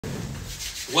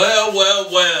Well, well,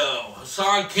 well.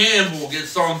 Hassan Campbell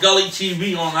gets on Gully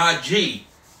TV on IG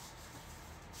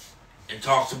and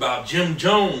talks about Jim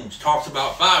Jones, talks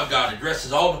about Five God,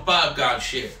 addresses all the Five God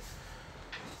shit.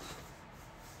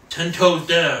 10 toes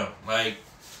down. Like,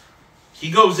 he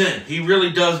goes in. He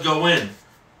really does go in.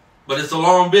 But it's a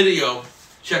long video.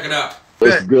 Check it out.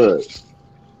 It's good.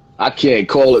 I can't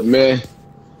call it, man.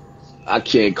 I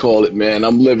can't call it, man.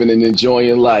 I'm living and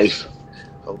enjoying life.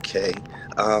 Okay.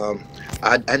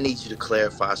 I need you to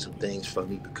clarify some things for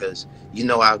me because you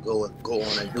know I go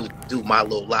on and do my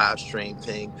little live stream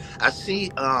thing. I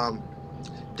see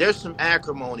there's some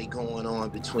acrimony going on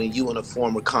between you and a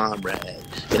former comrade,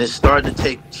 and it's starting to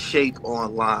take shape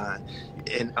online.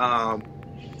 And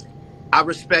I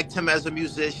respect him as a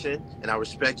musician, and I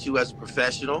respect you as a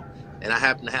professional, and I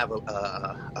happen to have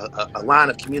a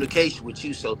line of communication with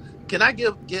you. So can I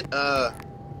get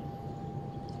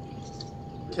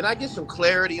some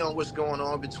clarity on what's going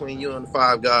on between you and the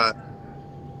Five God?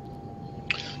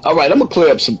 All right, I'm gonna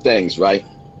clear up some things, right?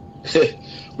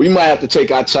 We might have to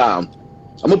take our time.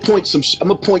 I'm gonna point some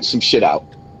shit out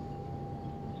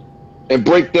and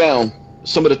break down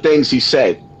some of the things he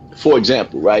said. For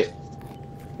example, right,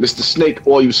 Mr. Snake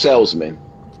Oil Salesman.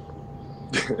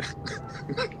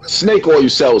 Snake Oil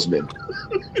Salesman.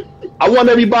 I want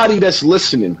everybody that's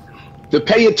listening to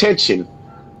pay attention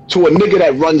to a nigga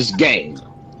that runs game.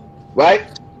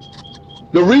 Right?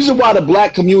 The reason why the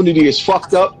black community is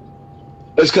fucked up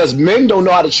is because men don't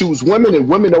know how to choose women and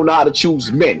women don't know how to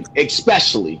choose men,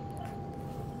 especially.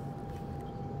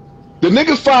 The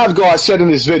nigga Five God said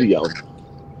in this video,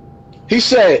 he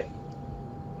said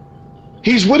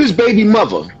he's with his baby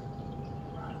mother.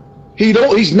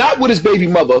 He's not with his baby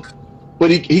mother,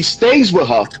 but he stays with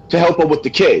her to help her with the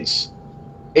kids.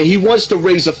 And he wants to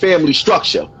raise a family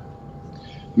structure.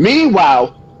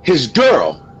 Meanwhile, his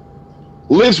girl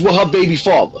lives with her baby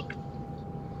father.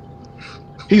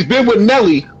 He's been with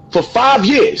Nelly for 5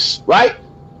 years, right?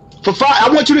 I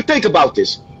want you to think about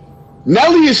this.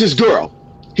 Nelly is his girl.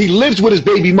 He lives with his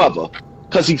baby mother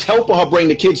because he's helping her bring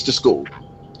the kids to school,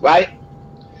 right?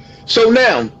 So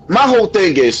now, my whole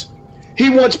thing is, he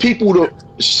wants people to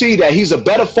see that he's a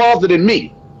better father than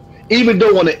me, even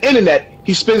though on the internet,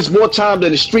 he spends more time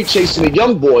in the street chasing the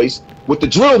young boys with the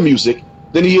drill music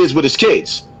than he is with his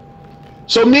kids.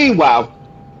 So meanwhile,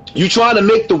 you trying to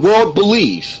make the world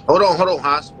believe. Hold on,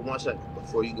 Haas, for 1 second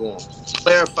before you go on.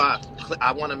 Clarify.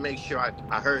 I want to make sure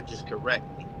I heard this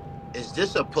correctly. Is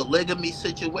this a polygamy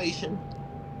situation?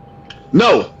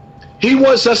 No. He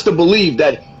wants us to believe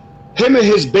that him and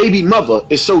his baby mother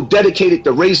is so dedicated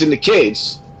to raising the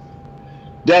kids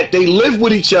that they live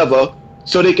with each other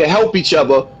so they can help each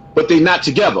other, but they're not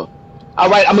together. All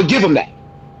right, I'm going to give him that.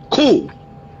 Cool.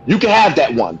 You can have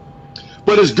that one.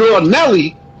 But his girl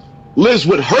Nelly lives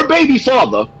with her baby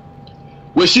father,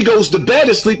 where she goes to bed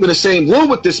and sleep in the same room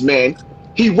with this man.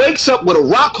 He wakes up with a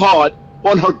rock hard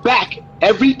on her back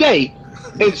every day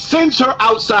and sends her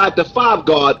outside the Five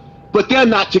God, but they're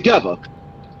not together.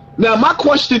 Now, my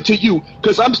question to you,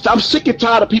 because I'm sick and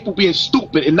tired of people being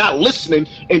stupid and not listening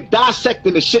and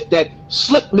dissecting the shit that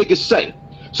slick niggas say.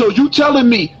 So you telling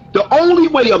me the only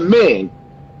way a man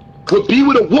would be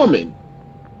with a woman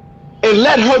and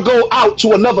let her go out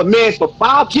to another man for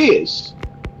 5 years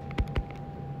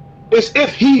is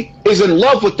if he is in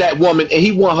love with that woman and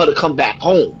he want her to come back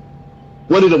home.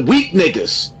 One of them weak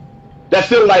niggas that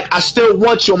feel like, I still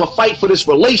want you, I'm gonna fight for this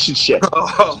relationship.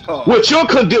 What you're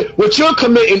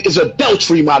committing is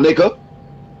adultery, my nigga.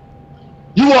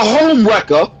 You a home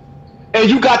wrecker, and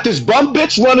you got this bum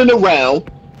bitch running around.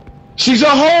 She's a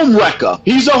home wrecker.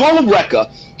 He's a home wrecker.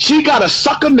 She got a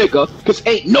sucker nigga, because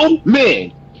ain't no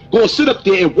man gonna sit up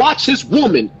there and watch his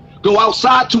woman go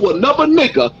outside to another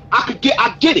nigga. I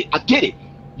get it.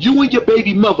 You and your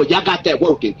baby mother, y'all got that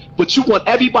working. But you want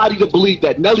everybody to believe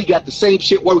that Nelly got the same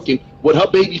shit working with her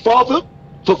baby father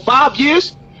for 5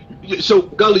 years? So,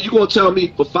 Gully, you gonna tell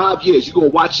me for 5 years you gonna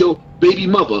watch your baby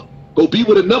mother go be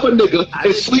with another nigga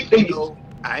and sleep in you?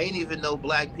 I ain't even know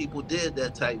black people did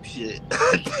that type shit.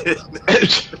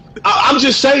 I'm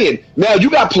just saying, now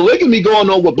you got polygamy going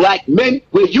on with black men.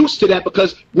 We're used to that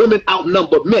because women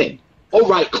outnumber men. All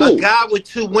right, cool. A guy with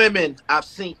 2 women, I've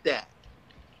seen that.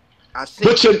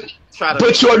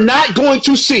 But you're not going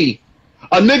to see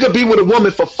a nigga be with a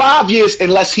woman for 5 years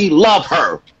unless he love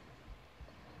her.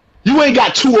 You ain't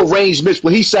got 2 arrangements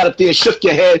when he sat up there and shook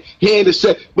your head, hand and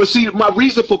said, but see, my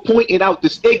reason for pointing out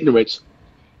this ignorance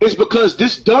is because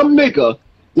this dumb nigga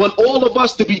want all of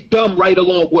us to be dumb right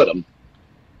along with him.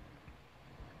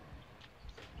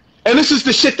 And this is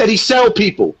the shit that he sell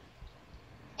people.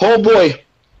 Homeboy,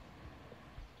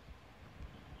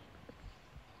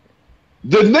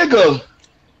 The nigga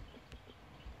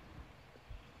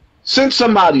sent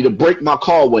somebody to break my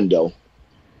car window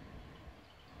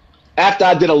after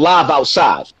I did a live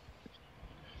outside.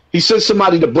 He sent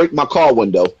somebody to break my car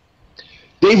window.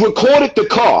 They recorded the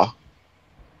car.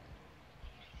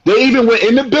 They even went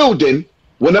in the building,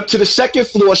 went up to the second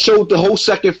floor, showed the whole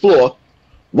second floor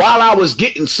while I was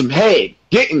getting some head.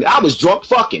 I was drunk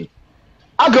fucking.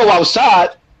 I go outside.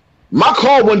 My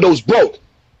car window's broke.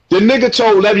 The nigga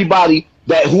told everybody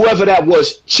that whoever that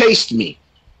was chased me.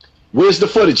 Where's the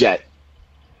footage at?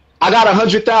 I got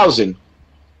 100,000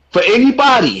 for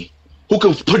anybody who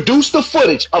can produce the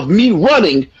footage of me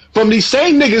running from these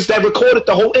same niggas that recorded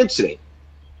the whole incident.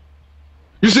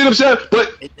 You see what I'm saying?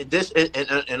 But this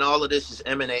and all of this is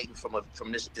emanating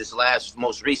from this last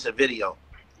most recent video.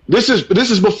 This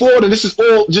is before, and this is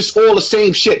all the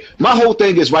same shit. My whole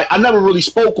thing is, right, I never really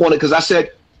spoke on it because I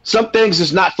said some things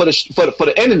is not for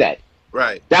the internet.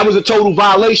 Right. That was a total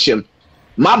violation.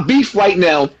 My beef right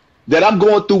now that I'm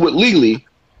going through with Lily,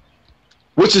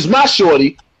 which is my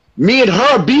shorty, me and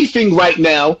her beefing right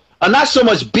now are not so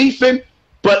much beefing,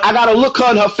 but I got to look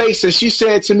on her face, and she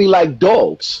said to me like,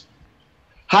 dogs,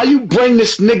 how you bring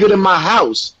this nigga to my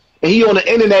house and he on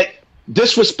the internet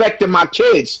disrespecting my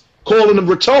kids, calling them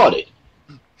retarded,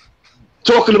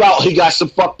 talking about he got some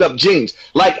fucked up genes.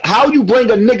 Like, how you bring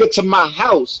a nigga to my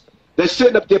house that's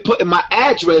sitting up there putting my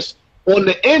address on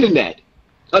the internet,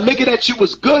 a nigga that you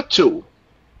was good to?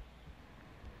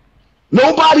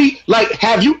 Nobody, like,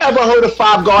 have you ever heard of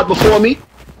Five Guard before me?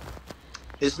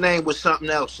 His name was something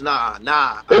else.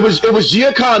 Nah. It was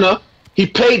Giacana. He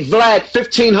paid Vlad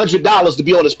 $1,500 to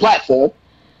be on his platform.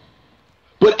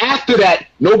 But after that,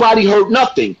 nobody heard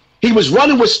nothing. He was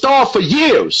running with Star for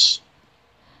years.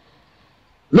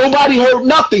 Nobody heard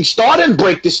nothing. Star didn't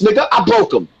break this nigga. I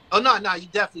broke him. Oh, no, you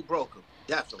definitely broke him.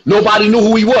 Definitely. Nobody knew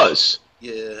who he was.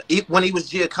 Yeah. When he was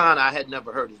Giacana, I had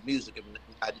never heard his music.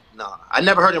 I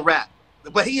never heard him rap.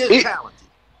 But he is talented.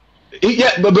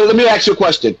 Yeah, but let me ask you a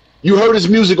question. You heard his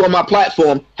music on my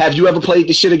platform. Have you ever played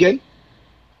this shit again?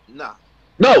 Nah.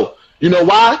 No. You know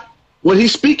why? When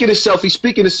he's speaking himself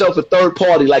a third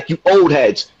party like you old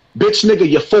heads. Bitch nigga,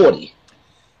 you're 40.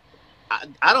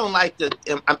 I don't like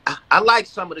I like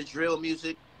some of the drill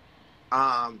music.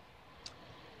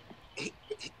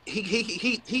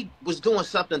 He was doing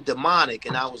something demonic,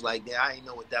 and I was like, yeah, I didn't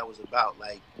know what that was about.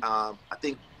 Like, I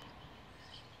think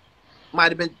might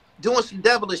have been doing some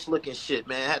devilish looking shit,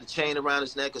 man. Had a chain around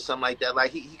his neck or something like that.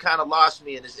 Like, he kind of lost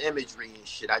me in his imagery and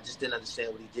shit. I just didn't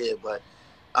understand what he did. But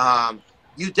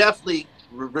you definitely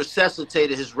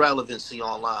resuscitated his relevancy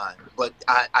online. But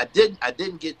I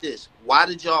didn't get this. Why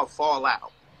did y'all fall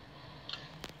out?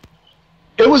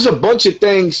 It was a bunch of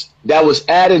things that was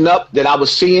adding up that I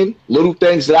was seeing, little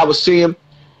things that I was seeing.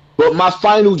 But my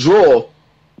final draw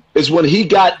is when he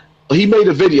made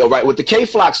a video, right, with the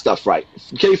K-Flock stuff, right?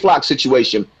 K-Flock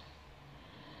situation.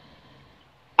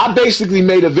 I basically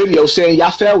made a video saying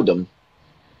y'all failed him.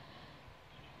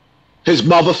 His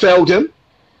mother failed him.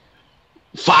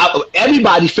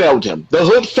 Everybody failed him. The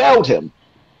hood failed him.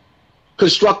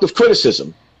 Constructive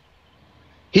criticism.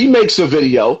 He makes a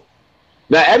video.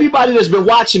 Now, everybody that's been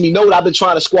watching me know that I've been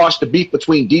trying to squash the beef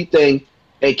between D-Thing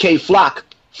and K-Flock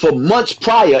for months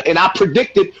prior, and I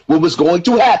predicted what was going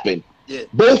to happen. Yeah.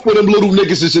 Both of them little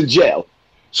niggas is in jail.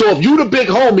 So if you the big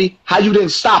homie, how you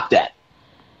didn't stop that?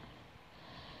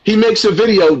 He makes a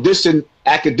video dissing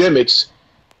academics,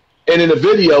 and in the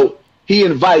video, he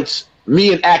invites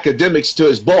me and academics to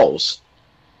his balls.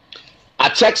 I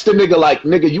text the nigga like,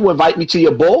 nigga, you invite me to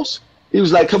your balls? He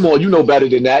was like, come on, you know better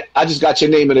than that. I just got your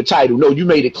name in the title. No, you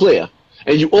made it clear.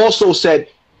 And you also said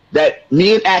that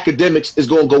me and academics is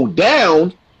going to go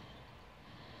down,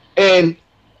 and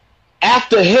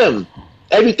after him,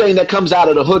 everything that comes out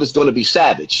of the hood is going to be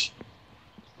savage.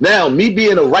 Now, me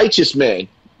being a righteous man,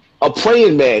 a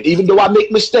praying man, even though I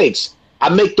make mistakes, I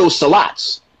make those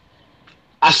salats.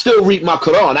 I still read my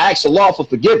Quran. I ask Allah for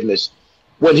forgiveness.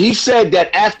 When he said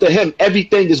that after him,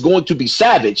 everything is going to be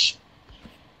savage,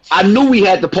 I knew we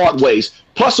had to part ways.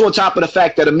 Plus, on top of the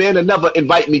fact that a man will never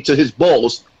invite me to his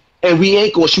balls, and we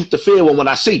ain't going to shoot the fair one when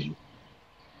I see you.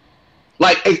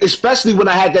 Like, especially when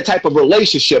I had that type of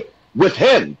relationship with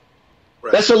him.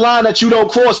 Right. That's a line that you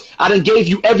don't cross. I done gave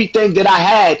you everything that I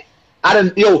had.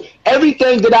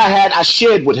 Everything that I had, I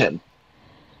shared with him.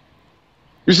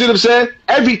 You see what I'm saying?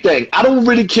 Everything. I don't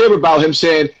really care about him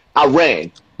saying I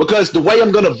ran. Because the way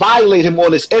I'm going to violate him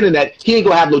on this internet, he ain't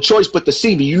going to have no choice but to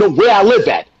see me. You know where I live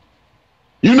at.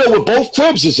 You know where both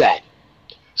cribs is at.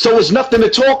 So it's nothing to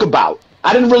talk about.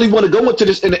 I didn't really want to go into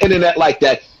this in the internet like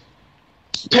that.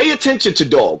 Pay attention to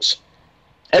dogs.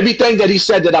 Everything that he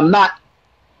said that I'm not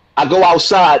I go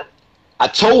outside. I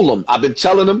told him, I've been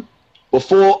telling him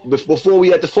before we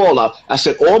had the fallout, I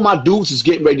said, all my dudes is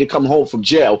getting ready to come home from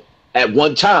jail at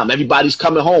one time. Everybody's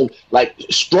coming home like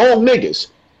strong niggas.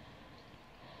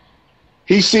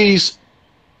 He sees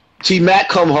T-Mac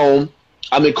come home.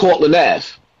 I'm in Cortland Ave,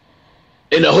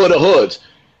 in the hood of hoods.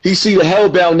 He see the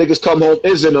hellbound niggas come home,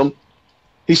 isn't them.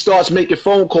 He starts making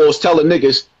phone calls telling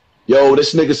niggas, yo,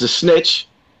 this nigga's a snitch.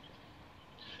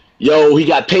 Yo, he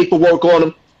got paperwork on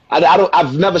him.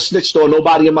 I've never snitched on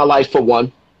nobody in my life, for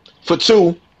one. For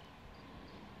two,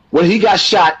 when he got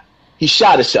shot, he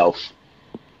shot himself.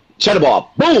 Cheddar Bob,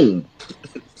 boom.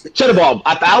 Cheddar Bob,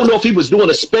 I don't know if he was doing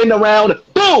a spin around,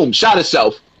 boom, shot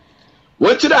himself.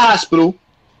 Went to the hospital.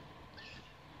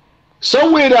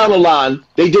 Somewhere down the line,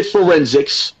 they did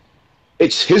forensics.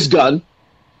 It's his gun,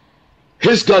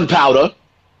 his gunpowder.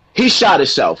 He shot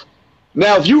himself.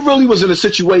 Now, if you really was in a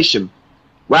situation,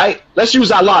 right? Let's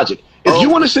use our logic. If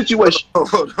you in a situation,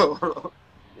 hold on.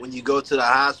 When you go to the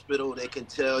hospital, they can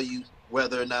tell you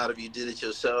whether or not if you did it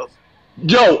yourself.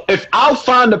 Yo, if I'll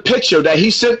find the picture that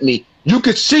he sent me, you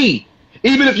could see.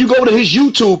 Even if you go to his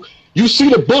YouTube, you see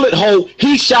the bullet hole.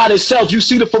 He shot himself. You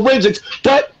see the forensics.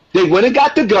 But they went and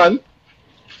got the gun,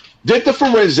 did the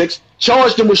forensics,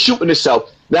 charged him with shooting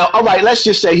himself. Now, all right, let's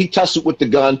just say he tussled with the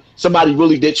gun. Somebody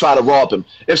really did try to rob him.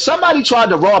 If somebody tried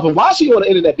to rob him, why is he on the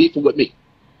internet beefing with me?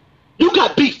 You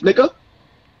got beef, nigga.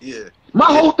 Yeah. My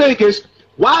whole thing is,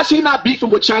 why is he not beefing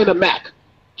with China Mac?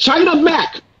 China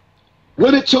Mac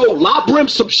went and told La Brim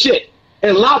some shit,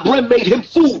 and La Brim made him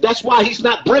food. That's why he's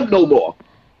not Brim no more.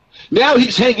 Now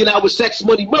he's hanging out with Sex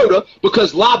Money Murder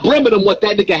because La Brim and him what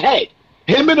that nigga had.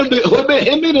 Him and a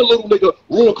little nigga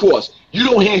run across. You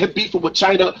don't hear him beefing with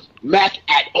China Mac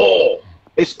at all.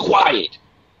 It's quiet.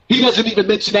 He doesn't even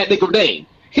mention that nigga name.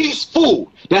 He's food.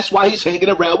 That's why he's hanging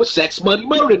around with Sex Money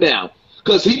Murder now.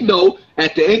 Because he know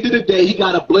at the end of the day he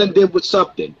got to blend in with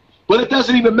something. But it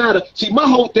doesn't even matter. See, my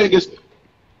whole thing is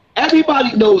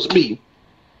everybody knows me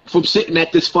from sitting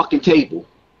at this fucking table.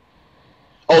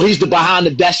 Oh, he's the behind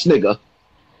the desk nigga.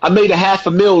 I made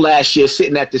 $500,000 last year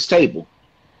sitting at this table.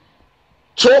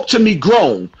 Talk to me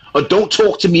grown or don't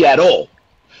talk to me at all.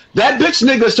 That bitch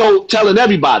nigga's telling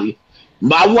everybody,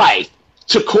 my wife,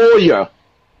 Takoya,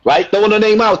 right? Throwing her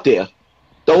name out there.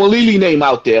 Throwing Lily name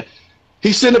out there.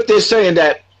 He's sitting up there saying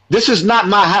that this is not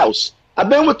my house. I've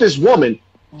been with this woman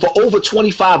for over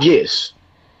 25 years.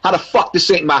 How the fuck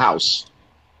this ain't my house?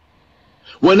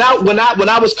 When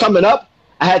I was coming up,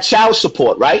 I had child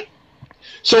support, right?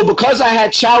 So because I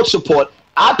had child support,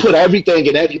 I put everything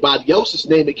in everybody else's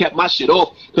name and kept my shit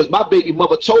off because my baby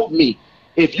mother told me,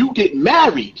 if you get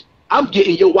married, I'm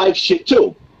getting your wife's shit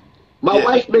too. My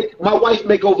wife make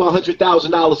over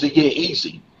 $100,000 a year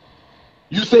easy.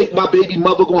 You think my baby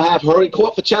mother gonna have her in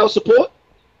court for child support?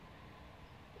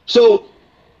 So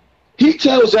he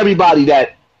tells everybody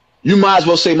that you might as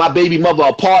well say my baby mother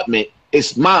apartment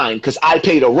is mine because I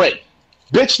pay the rent.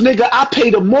 Bitch nigga, I pay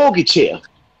the mortgage here.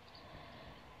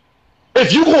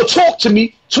 If you gonna talk to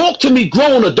me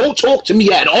grown or don't talk to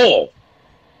me at all.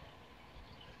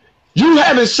 You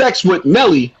having sex with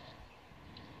Melly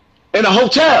in a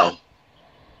hotel.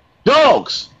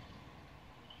 Dogs.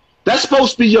 That's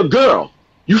supposed to be your girl.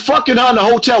 You fucking her in the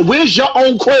hotel. Where's your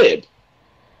own crib?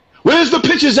 Where's the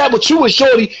pictures at with you and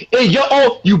Shorty in your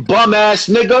own, you bum ass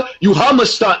nigga? You hummer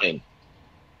stunting.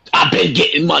 I've been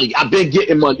getting money. I've been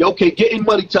getting money. Okay, getting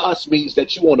money to us means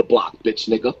that you on the block, bitch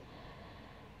nigga.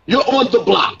 You're on the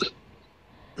block.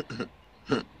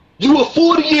 You are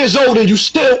 40 years old and you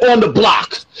still on the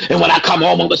block. And when I come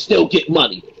home, I'm gonna still get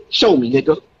money. Show me,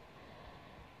 nigga.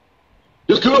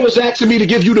 This girl was asking me to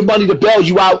give you the money to bail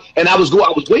you out, and I was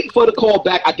waiting for the call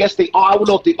back. I guess I don't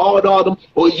know if they ordered him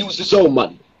or he used his own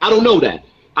money. I don't know that.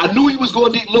 I knew he was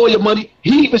going to need lawyer money.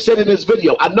 He even said in his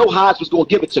video, I know Hodge was going to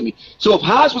give it to me. So if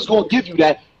Hodge was going to give you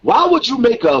that, why would you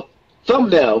make a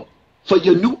thumbnail for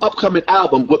your new upcoming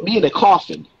album with me in a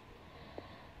coffin?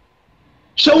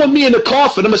 Showing me in the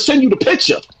coffin, I'm going to send you the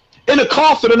picture. In a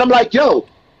coffin, and I'm like, yo,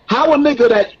 how a nigga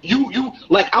that you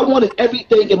like, I wanted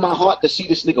everything in my heart to see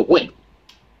this nigga win.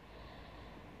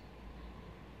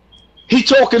 He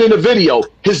talking in the video,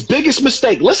 his biggest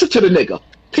mistake, listen to the nigga.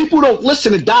 People don't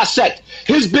listen and dissect.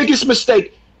 His biggest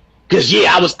mistake, because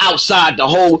yeah, I was outside the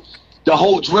whole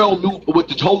drill movement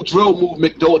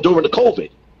during the COVID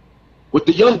with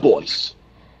the young boys.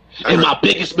 And my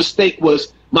biggest mistake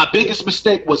was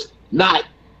not,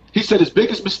 he said his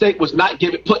biggest mistake was not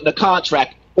putting a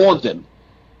contract on them.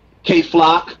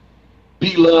 K-Flock,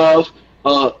 B-Love,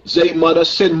 Zay Mudder,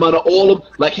 Sin Mudder, all of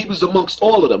them, like he was amongst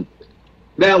all of them.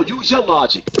 Now use your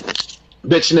logic,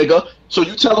 bitch nigga. So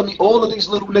you telling me all of these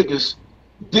little niggas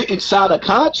didn't sign a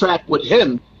contract with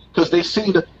him because they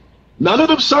seen none of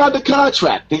them signed the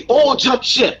contract. They all jumped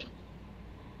ship.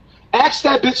 Ask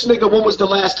that bitch nigga when was the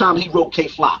last time he wrote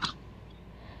K-Flock.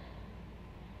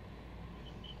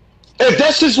 If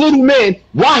that's his little man,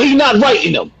 why he not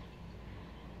writing them?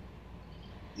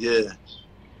 Yeah.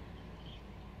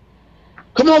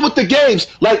 Come on with the games.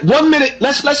 Like 1 minute,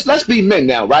 let's be men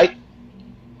now, right?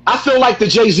 I feel like the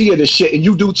Jay-Z of this shit, and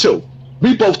you do too.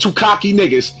 We both two cocky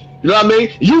niggas. You know what I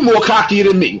mean? You more cocky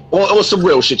than me, or some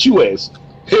real shit. You is.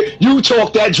 You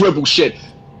talk that dribble shit.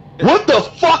 What the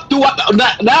fuck do I...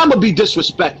 Now I'm going to be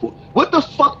disrespectful. What the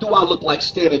fuck do I look like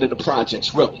standing in the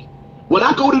projects, really? When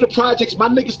I go to the projects, my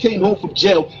niggas came home from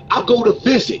jail. I go to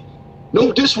visit.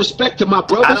 No disrespect to my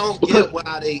brothers. I don't get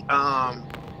why they...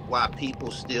 why people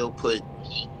still put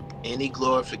any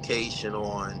glorification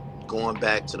on going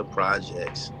back to the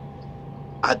projects.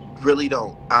 I really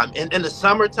don't. In the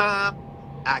summertime,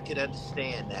 I could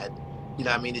understand that. You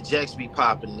know what I mean? The Jacks be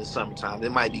popping in the summertime.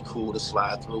 It might be cool to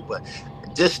slide through, but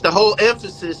just the whole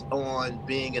emphasis on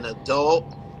being an adult,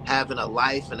 having a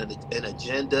life and an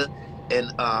agenda,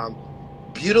 and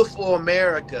beautiful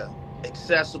America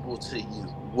accessible to you.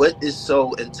 What is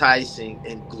so enticing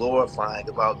and glorifying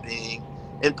about being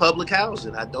in public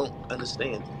housing? I don't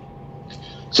understand.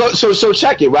 So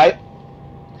check it, right?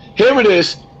 Here it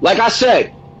is. Like I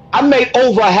said, I made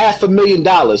over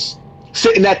 $500,000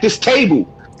 sitting at this table.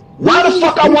 Why the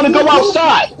fuck I want to go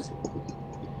outside?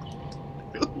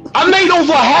 I made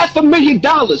over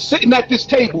 $500,000 sitting at this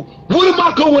table. What am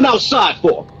I going outside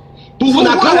for? But when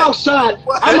I go outside,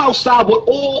 I'm outside with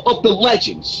all of the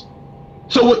legends.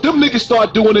 So what them niggas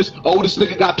start doing is, oh, this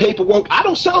nigga got paperwork. I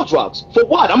don't sell drugs. For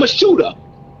what? I'm a shooter.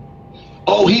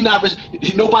 Oh,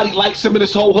 nobody likes him in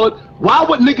his whole hood. Why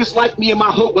would niggas like me in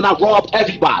my hood when I robbed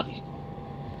everybody?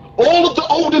 All of the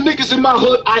older niggas in my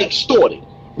hood, I extorted.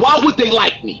 Why would they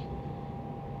like me?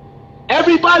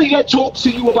 Everybody that talks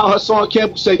to you about Hassan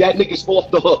Campbell say that nigga's off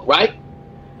the hook, right?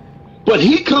 But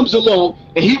he comes along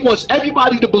and he wants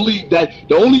everybody to believe that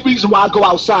the only reason why I go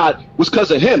outside was because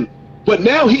of him. But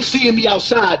now he's seeing me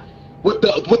outside with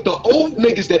the old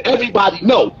niggas that everybody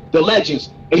know, the legends,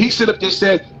 and he sit up there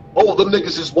saying, oh, them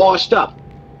niggas is washed up.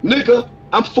 Nigga,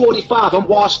 I'm 45. I'm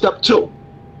washed up too.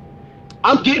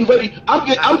 I'm getting ready.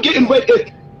 I'm getting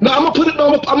ready. Now I'm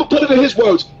gonna put it in his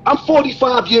words. I'm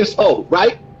 45 years old,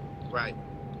 right? Right.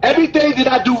 Everything that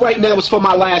I do right now is for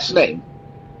my last name.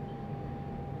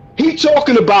 He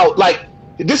talking about like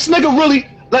this nigga really.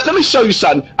 Let me show you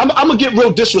something. I'm gonna get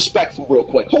real disrespectful real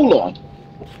quick. Hold on.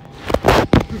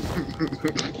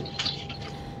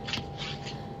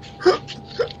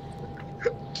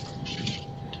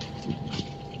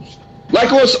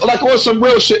 Like on some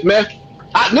real shit, man.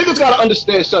 Niggas gotta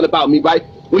understand something about me, right?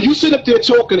 When you sit up there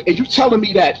talking and you telling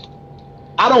me that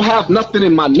I don't have nothing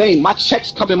in my name, my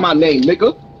checks come in my name,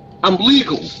 nigga. I'm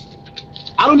legal.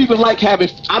 I don't even like having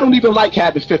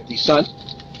 50s, son.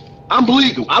 I'm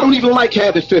legal. I don't even like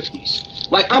having 50s.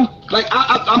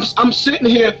 I'm sitting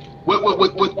here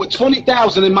with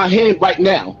 20,000 in my hand right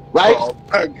now, right? Oh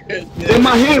my goodness. In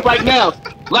my hand right now,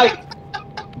 like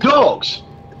dogs.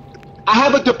 I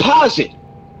have a deposit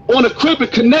on a crib in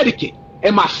Connecticut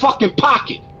in my fucking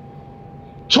pocket.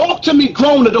 Talk to me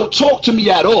grown or don't talk to me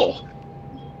at all.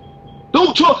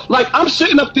 Don't talk, like I'm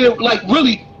sitting up there like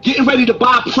really getting ready to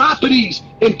buy properties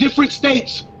in different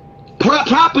states.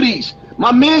 Properties.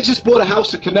 My man just bought a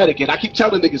house in Connecticut. I keep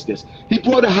telling niggas this. He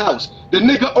bought a house. The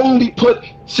nigga only put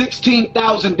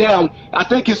 $16,000 down. I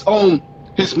think his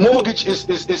mortgage is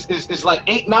like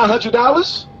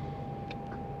 $800-900.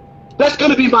 That's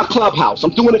gonna be my clubhouse.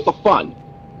 I'm doing it for fun.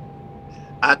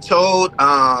 I told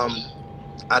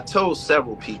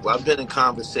several people. I've been in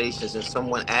conversations, and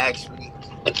someone asked me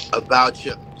about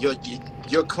your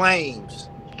claims,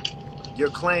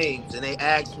 and they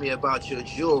asked me about your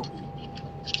jewelry,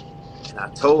 and I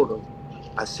told them,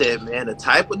 I said, man, the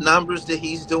type of numbers that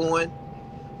he's doing,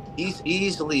 he's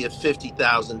easily a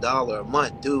 $50,000 a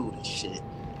month dude and shit.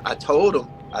 I told him,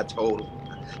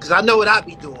 because I know what I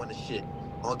be doing and shit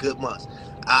on good months.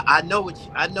 I know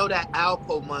that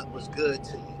Alpo month was good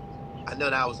to you. I know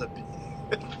that was a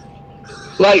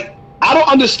like, I don't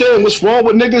understand what's wrong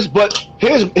with niggas, but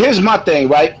here's my thing,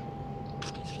 right?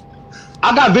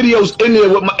 I got videos in there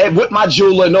with my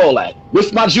jeweler and all that,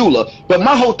 with my jeweler. But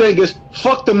my whole thing is,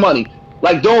 fuck the money.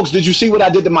 Like, dogs, did you see what I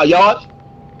did to my yard?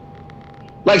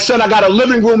 Like, son, I got a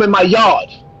living room in my yard.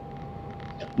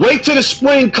 Wait till the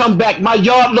spring come back. My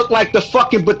yard look like the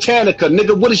fucking Botanica.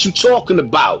 Nigga, what is you talking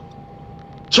about?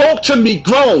 Talk to me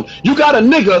grown. You got a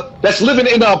nigga that's living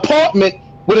in an apartment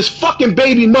with his fucking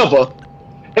baby mother,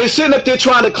 and sitting up there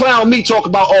trying to clown me, talk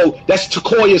about, oh, that's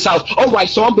Takoya's house. All right,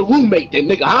 so I'm the roommate then,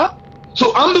 nigga, huh?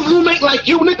 So I'm the roommate like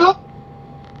you, nigga?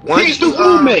 He's the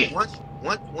roommate.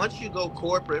 Once you go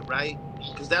corporate, right?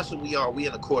 Because that's what we are. We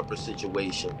in a corporate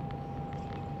situation.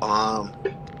 All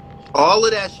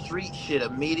of that street shit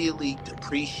immediately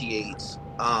depreciates.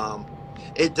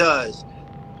 It does.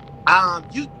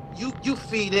 You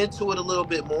feed into it a little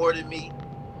bit more than me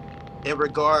in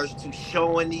regards to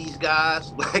showing these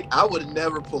guys. Like, I would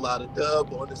never pull out a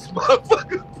dub on this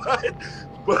motherfucker,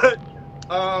 but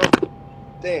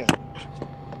damn.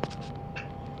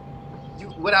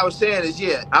 What I was saying is,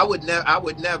 yeah, I would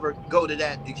never go to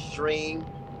that extreme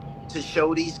to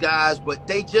show these guys, but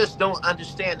they just don't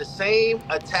understand the same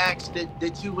attacks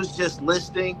that you was just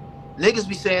listing. Niggas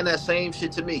be saying that same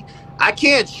shit to me. I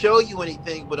can't show you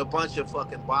anything but a bunch of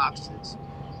fucking boxes.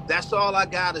 That's all I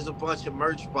got is a bunch of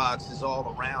merch boxes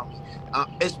all around me.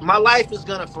 My life is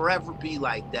gonna forever be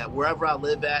like that. Wherever I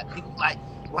live at, people like,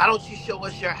 why don't you show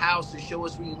us your house and show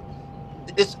us where you?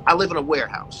 I live in a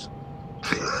warehouse.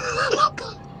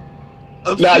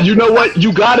 Now you know what?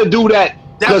 You gotta do that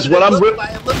because what I'm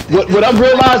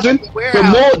realizing,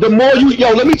 the more you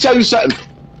let me tell you something.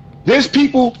 There's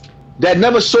people that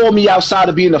never saw me outside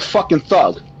of being a fucking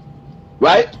thug,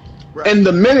 right? And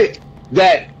the minute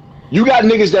that you got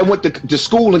niggas that went to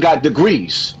school and got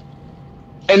degrees,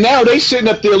 and now they sitting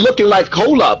up there looking like,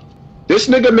 hold up, this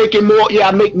nigga making more. Yeah,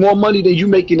 I make more money than you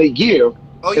make in a year.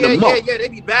 Oh yeah, yeah. They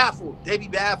be baffled.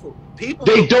 People,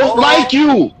 they don't like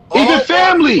you, even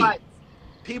family.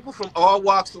 People from all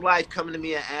walks of life coming to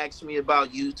me and asking me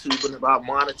about YouTube and about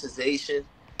monetization,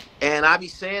 and I be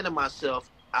saying to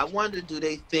myself, I wonder, do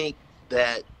they think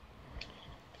that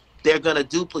they're gonna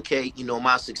duplicate,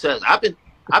 my success? I've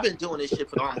been doing this shit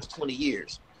for almost 20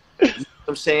 years. You know what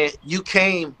I'm saying?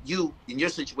 In your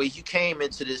situation, you came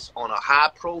into this on a high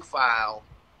profile,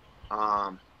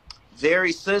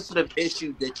 very sensitive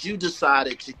issue that you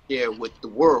decided to share with the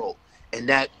world, and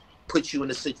that puts you in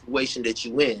the situation that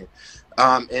you in.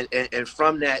 And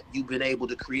from that, you've been able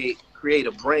to create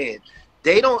a brand.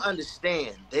 They don't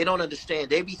understand.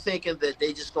 They be thinking that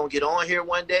they just gonna get on here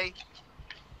one day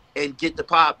and get the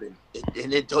popping,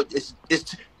 and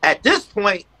it's at this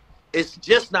point, it's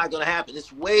just not gonna happen.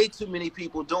 It's way too many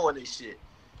people doing this shit.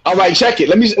 All right, check it.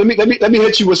 Let me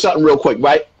hit you with something real quick,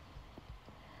 right?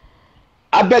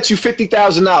 I bet you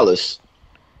 $50,000.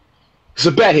 It's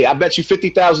a bet here. I bet you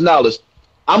 $50,000.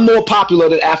 I'm more popular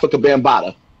than Africa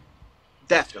Bambaataa.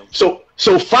 Definitely.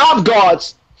 So five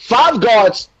guards,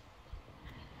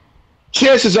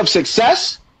 chances of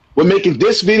success with making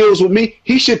diss videos with me,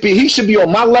 he should be on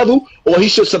my level, or he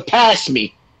should surpass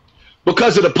me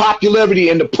because of the popularity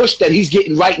and the push that he's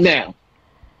getting right now.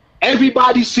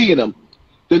 Everybody's seeing him.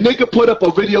 The nigga put up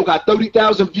a video, got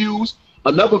 30,000 views.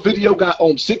 Another video got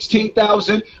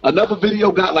 16,000. Another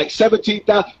video got like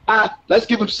 17,000. Let's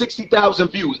give him 60,000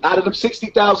 views. Out of them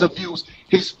 60,000 views,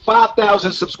 his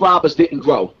 5,000 subscribers didn't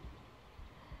grow.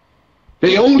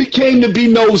 They only came to be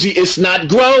nosy. It's not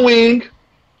growing.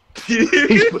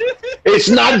 It's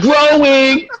not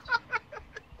growing.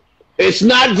 It's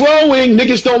not growing.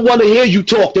 Niggas don't want to hear you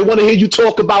talk. They want to hear you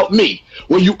talk about me.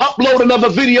 When you upload another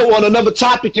video on another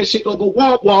topic, your shit gonna go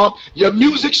womp womp. Your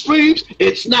music streams,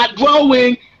 it's not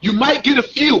growing. You might get a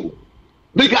few.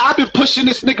 Nigga, I've been pushing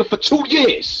this nigga for 2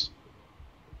 years.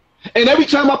 And every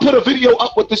time I put a video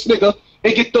up with this nigga,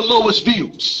 it get the lowest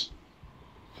views.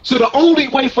 So the only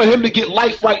way for him to get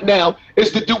life right now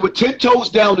is to do what 10 Toes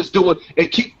Down is doing and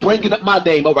keep bringing up my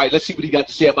name. All right, let's see what he got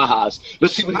to say at my house.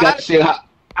 Let's see what he got to say.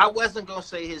 I wasn't going to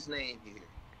say his name here.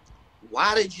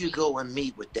 Why did you go and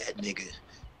meet with that nigga?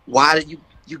 Why did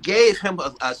you gave him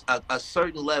a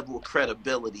certain level of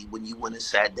credibility when you went and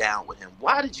sat down with him?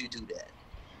 Why did you do that?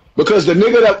 Because the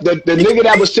nigga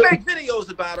that was making videos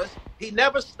about us, he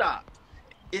never stopped.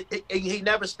 He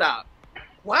never stopped.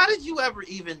 Why did you ever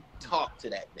even talk to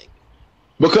that nigga?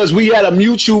 Because we had a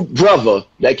mutual brother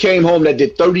that came home that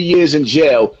did 30 years in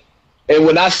jail. And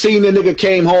when I seen the nigga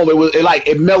came home,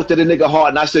 it melted a nigga heart.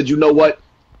 And I said, you know what?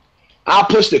 I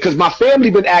pushed it because my family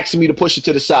been asking me to push it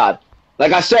to the side.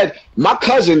 Like I said, my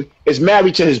cousin is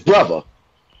married to his brother.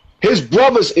 His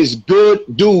brothers is good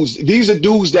dudes. These are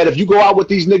dudes that if you go out with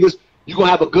these niggas, you're going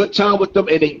to have a good time with them,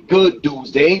 and they good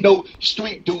dudes. They ain't no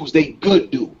street dudes. They good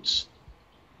dudes.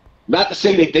 Not to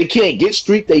say that they can't get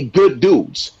street, they good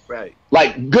dudes. Right.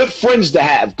 Like good friends to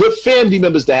have, good family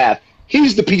members to have.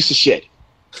 He's the piece of shit.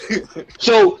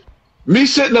 So me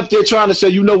sitting up there trying to say,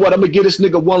 you know what, I'm going to give this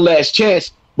nigga one last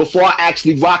chance before I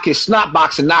actually rock his snot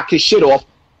box and knock his shit off.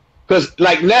 Because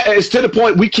like it's to the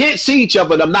point we can't see each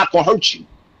other and I'm not going to hurt you.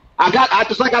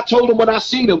 Just like I told him when I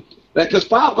seen him, Because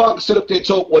Five God can sit up there and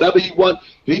talk whatever he want.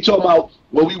 He talking about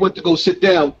when we went to go sit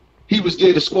down, he was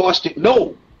there to squash it.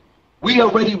 No. We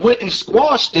already went and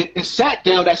squashed it and sat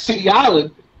down at City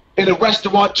Island in a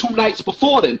restaurant 2 nights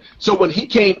before then. So when he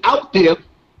came out there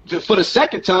for the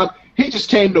second time, he just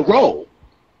came to roll.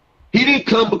 He didn't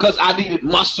come because I needed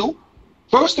muscle.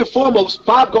 First and foremost,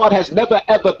 Five God has never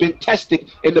ever been tested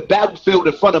in the battlefield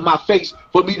in front of my face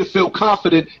for me to feel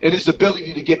confident in his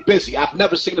ability to get busy. I've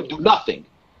never seen him do nothing.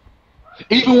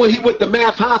 Even when he went to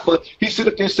Math Hoffa, he stood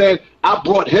up there saying, I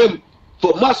brought him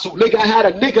for muscle. Nigga, I had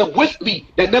a nigga with me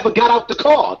that never got out the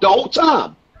car the whole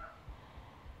time.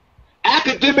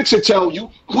 Academics will tell you,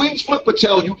 Queens Flip will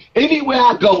tell you, anywhere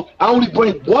I go, I only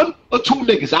bring 1 or 2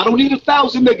 niggas. I don't need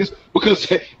 1,000 niggas because,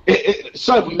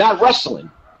 son, we're not wrestling.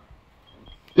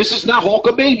 This is not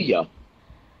Hulkamania.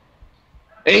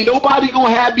 Ain't nobody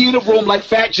gonna have me in the room like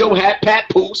Fat Joe had Pat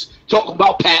Poos talking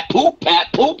about Pat Poop.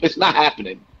 It's not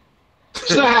happening.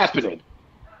 It's not happening.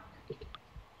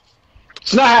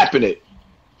 It's not happening.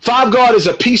 Five God is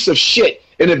a piece of shit.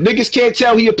 And if niggas can't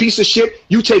tell he a piece of shit,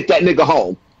 you take that nigga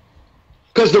home.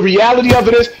 Because the reality of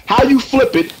it is, how you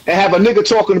flip it and have a nigga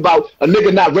talking about a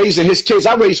nigga not raising his kids.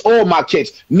 I raise all my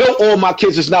kids. No, all my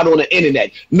kids is not on the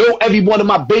internet. No, every one of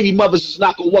my baby mothers is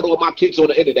not going to want all my kids on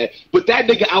the internet. But that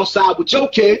nigga outside with your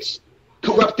kids,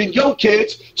 corrupting your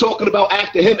kids, talking about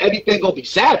after him, everything going to be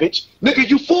savage. Nigga,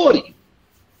 you 40.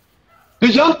 The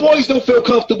young boys don't feel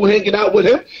comfortable hanging out with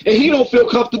him, and he don't feel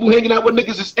comfortable hanging out with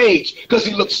niggas his age because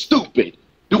he looks stupid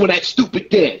doing that stupid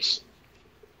dance.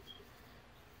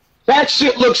 That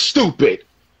shit looks stupid.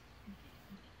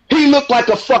 He looked like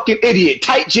a fucking idiot.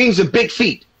 Tight jeans and big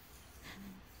feet.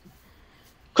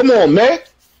 Come on, man.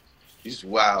 He's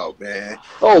wild, man.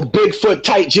 Oh, Bigfoot,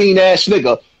 tight jean ass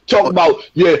nigga. Talking about,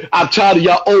 yeah, I'm tired of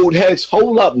y'all old heads.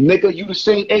 Hold up, nigga. You the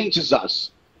same age as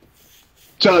us.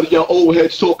 Tired of y'all old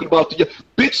heads talking about the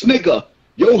bitch nigga.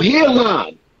 Your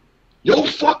hairline. Your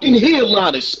fucking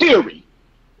hairline is scary.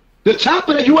 The top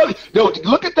of that, yo,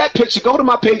 look at that picture. Go to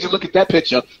my page and look at that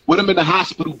picture with him in the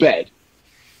hospital bed.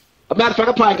 As a matter of fact,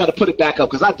 I probably got to put it back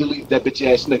up because I deleted that bitch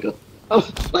ass nigga.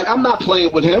 Like, I'm not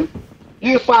playing with him.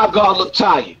 You and Five God look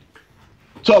tired.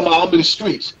 Talking about I'm in the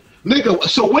streets. Nigga,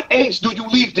 so what age do you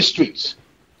leave the streets?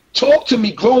 Talk to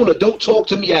me grown or don't talk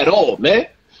to me at all, man.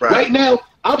 Right now,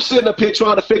 I'm sitting up here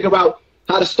trying to figure out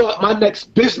how to start my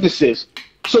next businesses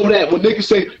so that when niggas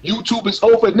say YouTube is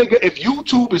over, nigga, if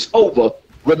YouTube is over,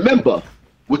 remember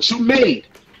what you made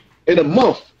in a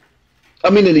month.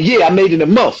 I mean, in a year, I made in a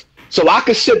month. So I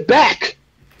can sit back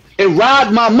and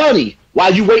ride my money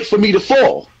while you wait for me to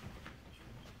fall.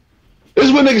 This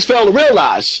is what niggas fail to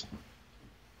realize.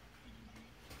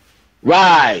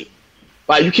 Right.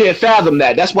 Right, you can't fathom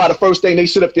that. That's why the first thing they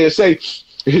sit up there and say,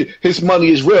 his money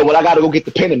is real. Well, I got to go get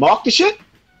the pen and mark the shit?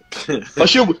 or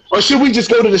should we just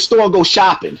go to the store and go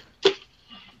shopping?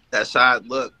 That's how it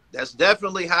look. That's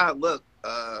definitely how it look.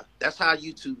 That's how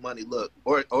YouTube money look,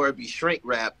 or it be shrink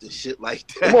wrapped and shit like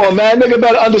that. Come on, man, nigga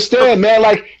better understand, man.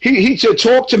 Like he should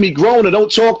talk to me grown or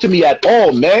don't talk to me at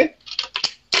all, man.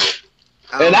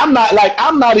 And I'm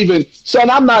not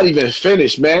even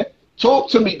finished, man.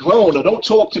 Talk to me grown or don't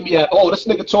talk to me at all. This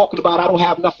nigga talking about I don't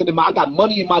have nothing in I got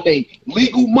money in my name,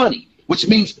 legal money, which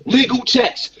means legal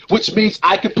checks, which means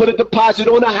I can put a deposit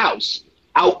on a house.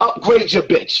 I'll upgrade your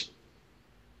bitch.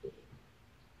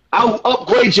 I'll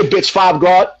upgrade your bitch, Five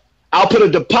God. I'll put a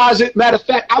deposit. Matter of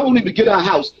fact, I won't even get her a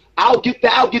house. I'll get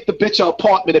the bitch an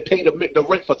apartment and pay the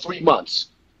rent for 3 months.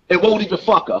 It won't even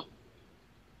fuck her.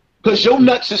 Because your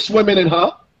nuts is swimming in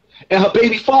her, and her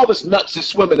baby father's nuts is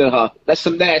swimming in her. That's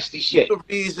some nasty shit. The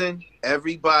reason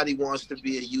everybody wants to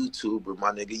be a YouTuber,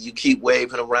 my nigga. You keep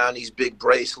waving around these big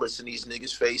bracelets in these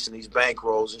niggas' face and these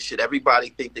bankrolls and shit. Everybody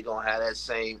think they're gonna have that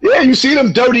same. Yeah, you see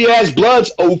them dirty ass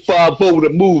bloods. 050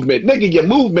 the movement, nigga. Your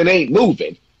movement ain't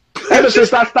moving. Ever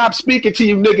since I stopped speaking to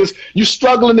you niggas, you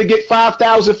struggling to get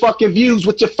 5,000 fucking views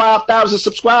with your 5,000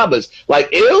 subscribers. Like,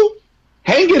 ew,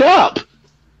 hang it up.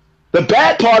 The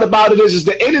bad part about it is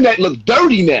the internet look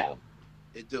dirty now.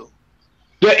 It do.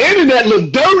 The internet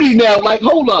look dirty now. Like,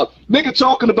 hold up. Nigga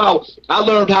talking about, I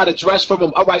learned how to dress from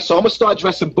him. All right, so I'm going to start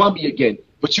dressing bummy again.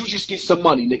 But you just get some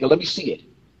money, nigga. Let me see it.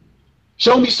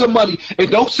 Show me some money. And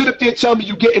don't sit up there and tell me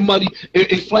you getting money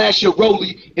and flash your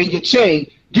rollie and your chain.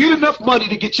 Get enough money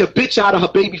to get your bitch out of her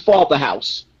baby father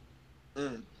house.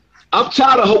 I'm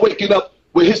tired of her waking up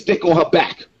with his dick on her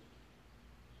back.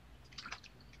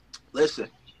 Listen.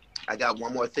 I got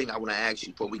one more thing I want to ask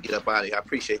you before we get up out of here. I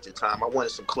appreciate your time. I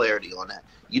wanted some clarity on that.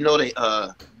 You know they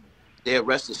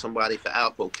arrested somebody for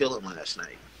Alpo killing last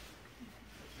night.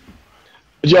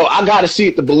 Yo, I gotta see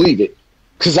it to believe it,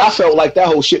 cause I felt like that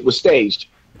whole shit was staged.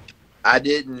 I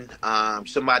didn't.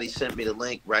 Somebody sent me the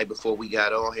link right before we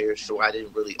got on here, so I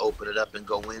didn't really open it up and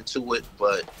go into it.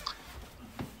 But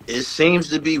it seems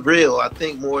to be real. I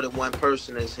think more than one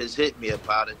person has hit me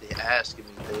about it. They're asking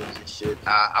me things and shit.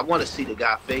 I want to see the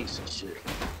guy face and shit.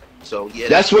 So yeah,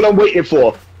 That's what I'm waiting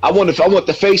for. I want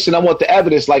the face and I want the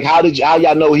evidence. Like, how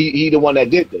y'all know he the one that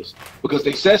did this? Because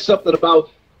they said something about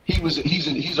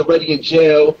he's already in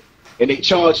jail and they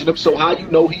charging him. So how you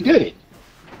know he did it?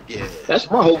 Yeah, that's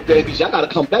my whole thing. Because y'all gotta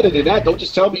come better than that. Don't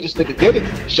just tell me this nigga did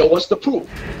it. Show us the proof.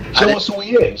 Show us who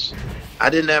he is. I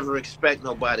didn't ever expect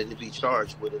nobody to be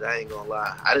charged with it. I ain't gonna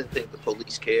lie. I didn't think the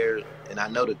police cared, and I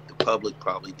know that the public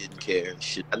probably didn't care.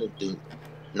 Shit, I didn't think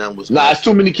none was. Nah, it's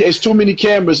too many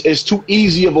cameras. It's too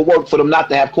easy of a work for them not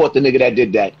to have caught the nigga that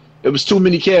did that. It was too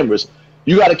many cameras.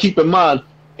 You got to keep in mind,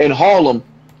 in Harlem,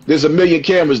 there's a million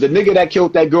cameras. The nigga that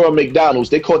killed that girl at McDonald's,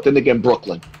 they caught the nigga in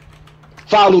Brooklyn.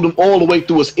 Followed him all the way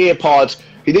through his AirPods.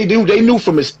 They knew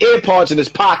from his AirPods in his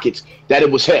pockets that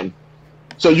it was him.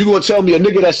 So you gonna tell me a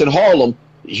nigga that's in Harlem,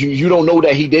 you don't know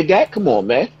that he did that? Come on,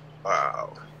 man.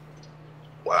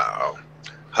 Wow.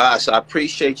 Haas, I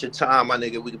appreciate your time, my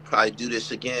nigga. We could probably do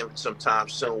this again sometime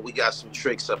soon. We got some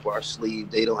tricks up our sleeve.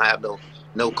 They don't have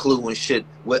no clue and shit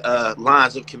what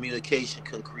lines of communication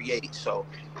can create. So,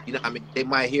 you know, I mean, they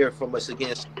might hear from us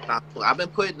again sometime. I've been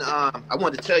putting I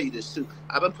wanted to tell you this too.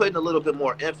 I've been putting a little bit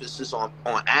more emphasis on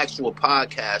actual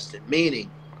podcasting, meaning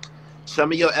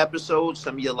some of your episodes,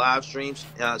 some of your live streams,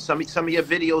 some of your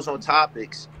videos on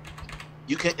topics,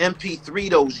 you can MP3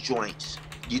 those joints.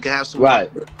 You can have some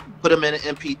put them in an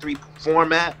MP3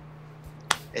 format,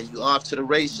 and you off to the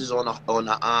races on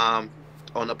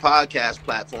the podcast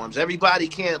platforms. Everybody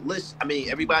can't listen. I mean,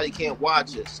 everybody can't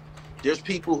watch us. There's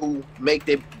people who make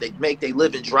their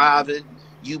living driving,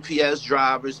 UPS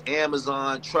drivers,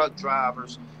 Amazon truck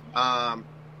drivers,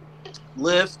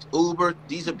 Lyft, Uber.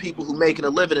 These are people who making a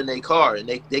living in their car, and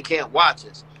they can't watch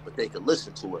us, but they can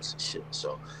listen to us and shit.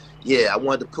 So, yeah, I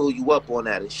wanted to pull you up on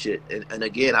that and shit. And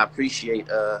again, I appreciate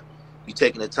you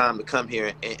taking the time to come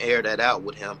here and air that out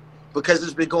with him, because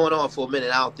it's been going on for a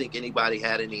minute. I don't think anybody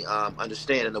had any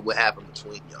understanding of what happened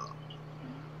between y'all.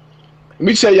 Let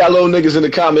me tell y'all little niggas in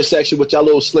the comment section with y'all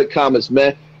little slick comments,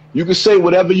 man. You can say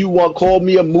whatever you want, call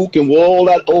me a mook and all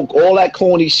that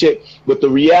corny shit, but the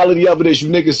reality of it is you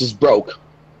niggas is broke.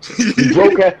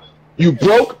 You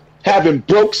broke having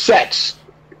broke sex.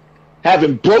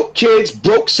 Having broke kids,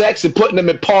 broke sex, and putting them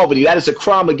in poverty. That is a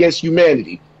crime against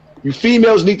humanity. You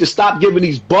females need to stop giving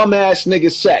these bum-ass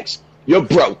niggas sex. You're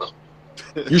broke.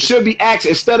 You should be asking,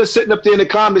 instead of sitting up there in the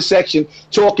comment section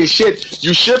talking shit,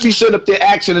 you should be sitting up there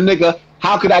asking a nigga,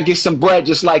 how could I get some bread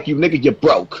just like you? Nigga, you're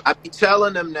broke. I be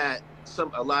telling them that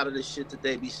a lot of the shit that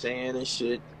they be saying and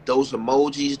shit, those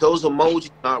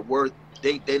emojis aren't worth,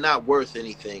 they're not worth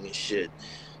anything and shit.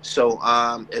 So,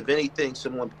 if anything,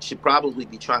 someone should probably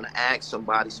be trying to ask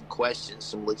somebody some questions,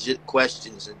 some legit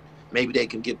questions, and maybe they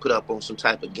can get put up on some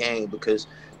type of game, because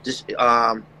this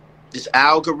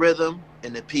algorithm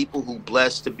and the people who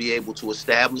blessed to be able to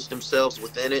establish themselves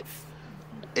within it,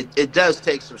 it does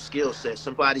take some skill set.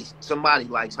 Somebody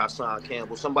likes Hassan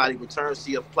Campbell. Somebody returns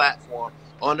to your platform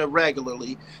on a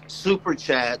regularly, super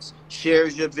chats,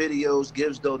 shares your videos,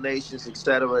 gives donations,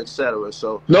 etc., etc.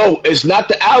 So no, it's not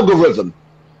the algorithm.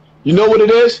 You know what it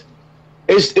is?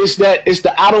 It's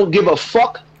the I don't give a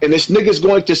fuck, and this nigga's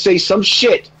going to say some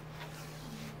shit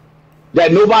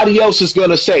that nobody else is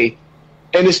gonna say,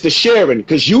 and it's the sharing,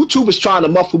 because YouTube is trying to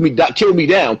muffle me, kill me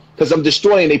down, because I'm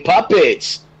destroying their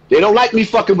puppets. They don't like me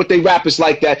fucking with their rappers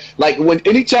like that. Like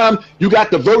anytime you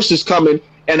got the verses coming,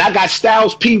 and I got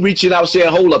Styles P reaching out saying,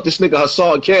 hold up, this nigga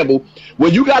Hassan Campbell,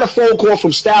 when you got a phone call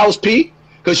from Styles P,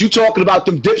 because you talking about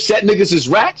them Dipset niggas as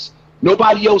rats,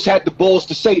 nobody else had the balls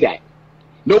to say that.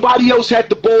 Nobody else had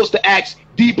the balls to ask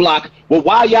D-Block, well,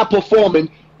 why y'all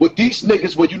performing with these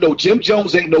niggas when you know Jim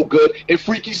Jones ain't no good and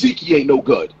Freaky Zeke ain't no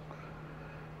good?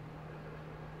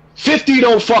 50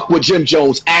 don't fuck with Jim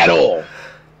Jones at all.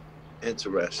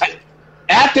 Interesting.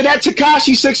 After that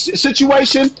Tekashi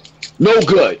situation, no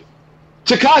good.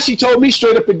 Tekashi told me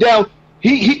straight up and down,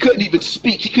 he couldn't even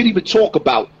speak. He couldn't even talk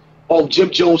about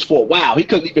Jim Jones for a while. He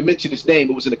couldn't even mention his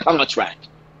name. It was in the contract.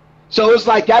 So it's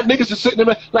like that niggas are sitting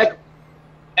there like,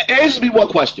 answer me one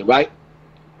question, right?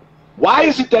 Why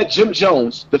is it that Jim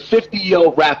Jones, the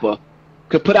 50-year-old rapper,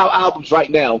 could put out albums right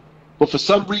now, but for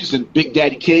some reason Big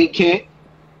Daddy Kane can't,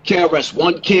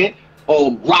 KRS-One can't,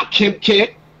 Rock Kim can't?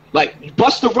 Like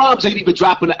Busta Rhymes ain't even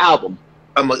dropping an album.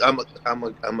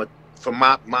 From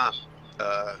my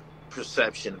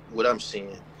perception, what I'm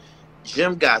seeing,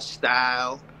 Jim got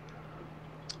style.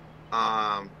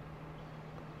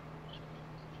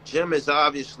 Jim is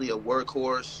obviously a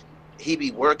workhorse. he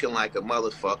be working like a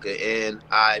motherfucker, and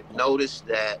I've noticed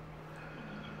that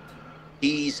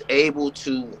he's able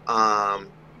to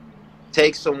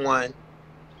take someone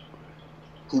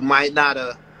who might not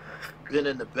have been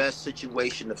in the best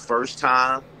situation the first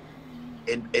time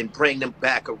and bring them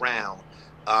back around.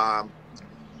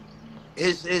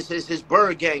 His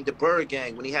Bird Gang, the Bird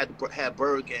Gang, when he had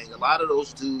Bird Gang, a lot of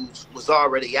those dudes was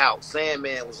already out.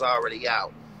 Sandman was already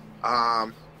out.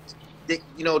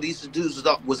 These dudes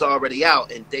was already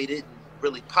out, and they didn't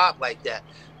really pop like that.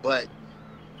 But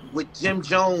with Jim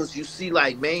Jones, you see,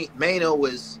 like Mano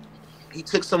he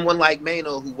took someone like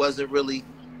Mano who wasn't really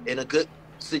in a good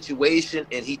situation,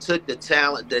 and he took the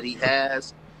talent that he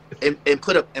has and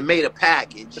made a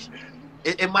package.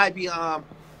 It might be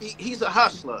he's a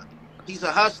hustler. He's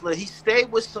a hustler. He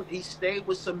stayed with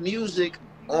some music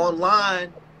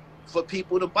online for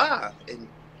people to buy. And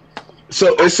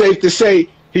so it's safe to say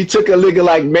he took a nigga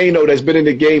like Mano that's been in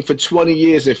the game for 20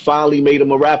 years and finally made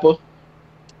him a rapper.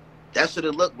 That's what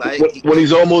it looked like. When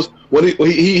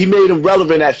he made him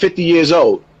relevant at 50 years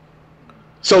old.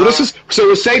 So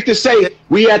it's safe to say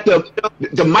we at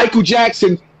the Michael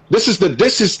Jackson. This is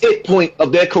it point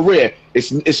of their career.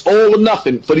 It's all or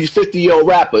nothing for these 50-year-old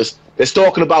rappers that's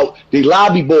talking about the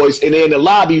lobby boys, and they're in the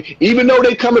lobby, even though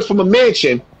they coming from a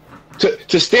mansion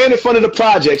to stand in front of the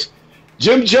projects.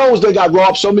 Jim Jones, they got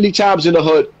robbed so many times in the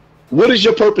hood. What is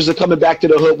your purpose of coming back to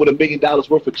the hood with $1 million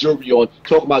worth of jewelry on,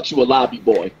 talking about you a lobby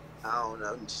boy? I don't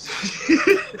know.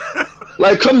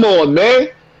 Like, come on, man.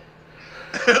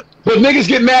 But niggas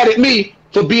get mad at me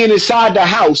for being inside the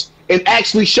house and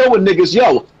actually showing niggas,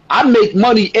 yo, I make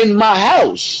money in my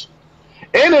house.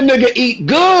 And a nigga eat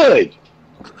good.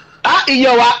 I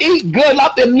eat good.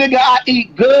 Out there, nigga, I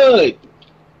eat good.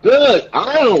 Good.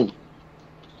 I don't.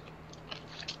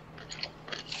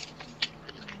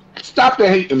 Stop the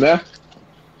hating, man.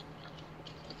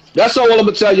 That's all I'm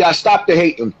going to tell y'all. Stop the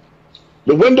hating.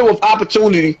 The window of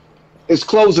opportunity is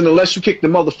closing unless you kick the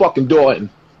motherfucking door in.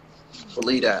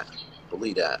 Believe that.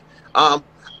 Believe that.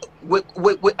 With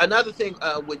another thing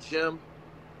with Jim,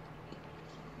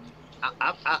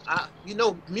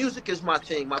 music is my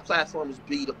thing. My platform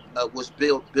was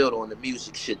built on the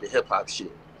music shit, the hip hop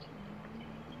shit.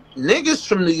 Niggas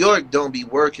from New York don't be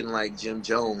working like Jim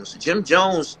Jones. Jim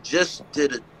Jones just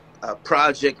did a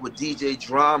project with DJ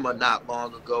Drama not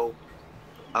long ago.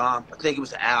 I think it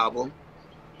was an album.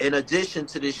 In addition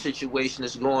to this situation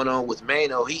that's going on with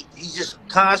Mano, he just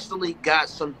constantly got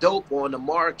some dope on the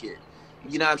market.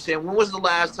 You know what I'm saying? When was the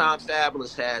last time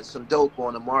Fabulous had some dope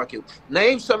on the market?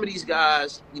 Name some of these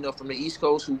guys, from the East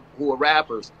Coast who are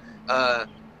rappers,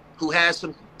 who has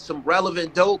some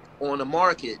relevant dope on the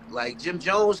market. Like Jim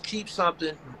Jones keeps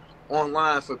something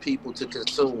online for people to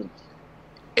consume.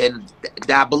 And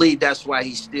I believe that's why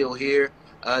he's still here.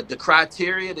 The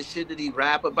criteria, the shit that he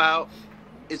rap about,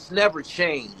 it's never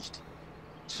changed.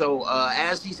 So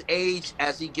as he's aged,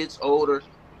 as he gets older,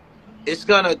 it's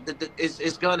gonna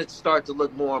start to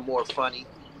look more and more funny.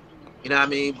 You know what I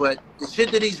mean? But the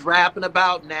shit that he's rapping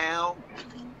about now,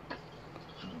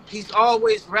 he's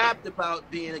always rapped about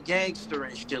being a gangster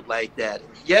and shit like that.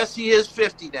 Yes, he is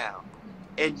 50 now,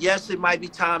 and yes, it might be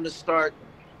time to start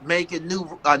making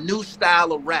a new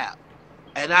style of rap.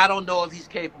 And I don't know if he's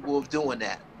capable of doing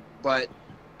that. But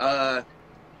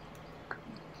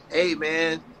hey,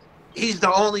 man, he's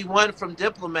the only one from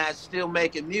Diplomats still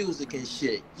making music and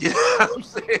shit. You know what I'm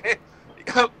saying?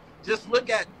 Just look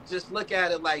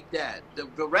at it like that.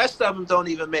 The rest of them don't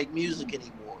even make music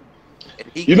anymore.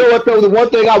 You know what, though? The one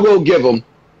thing I will give him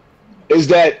is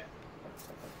that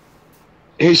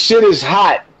his shit is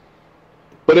hot,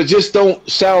 but it just don't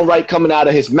sound right coming out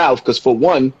of his mouth. Because for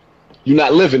one, you're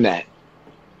not living that.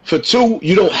 For two,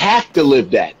 you don't have to live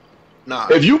that. Nah.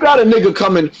 If you got a nigga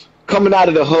coming out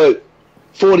of the hood,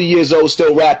 40 years old,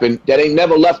 still rapping, that ain't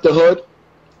never left the hood,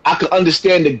 I could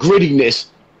understand the grittiness,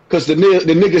 because the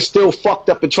nigga's still fucked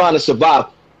up and trying to survive.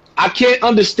 I can't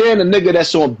understand a nigga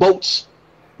that's on boats,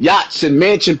 yachts, and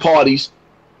mansion parties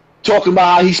talking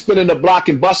about how he's spinning the block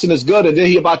and busting his good, and then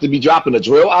he about to be dropping a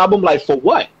drill album. Like, for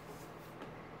what?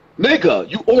 Nigga,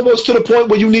 you almost to the point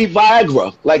where you need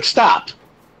Viagra. Like, stop.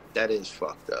 That is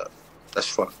fucked up. That's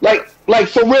fucked up. Like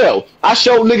for real. I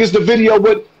showed niggas the video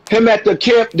with him at the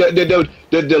camp,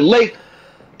 the lake,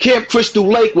 Camp Crystal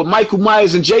Lake, with Michael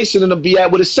Myers and Jason and them be at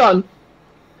with his son.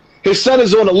 His son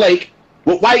is on the lake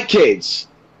with white kids.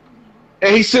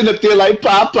 And he's sitting up there like,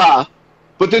 Papa.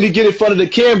 But then he get in front of the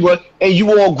camera and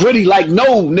you all gritty like,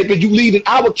 no, nigga, you leading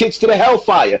our kids to the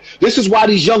hellfire. This is why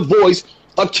these young boys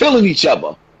are killing each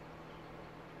other.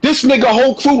 This nigga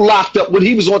whole crew locked up when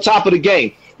he was on top of the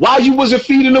game. Why you wasn't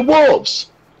feeding the wolves?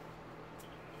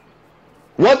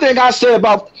 One thing I say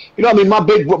about, you know what I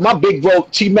mean, my big bro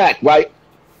T-Mac, right?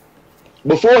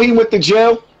 Before he went to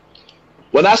jail,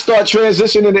 when I started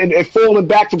transitioning and falling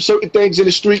back from certain things in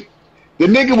the street, the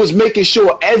nigga was making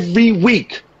sure every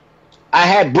week I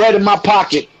had bread in my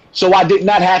pocket so I did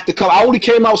not have to come. I only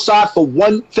came outside for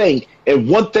one thing and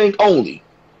one thing only.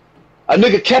 A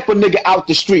nigga kept a nigga out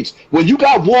the streets. When you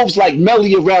got wolves like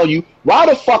Melly around you, why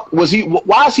the fuck was he?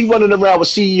 Why is he running around with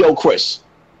CEO Chris?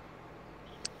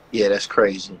 Yeah, that's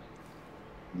crazy.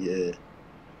 Yeah.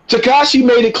 Tekashi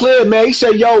made it clear, man. He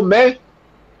said, yo, man.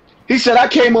 He said, I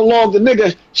came along, the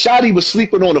nigga, Shotty was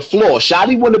sleeping on the floor.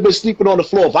 Shotty wouldn't have been sleeping on the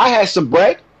floor if I had some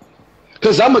bread.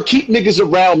 Because I'm going to keep niggas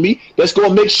around me that's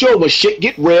going to make sure when shit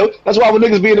get real. That's why when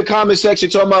niggas be in the comment section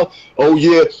talking about, oh,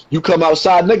 yeah, you come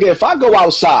outside. Nigga, if I go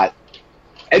outside,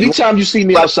 anytime you see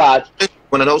me outside.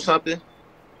 Want to know something?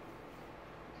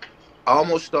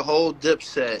 Almost the whole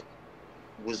Dipset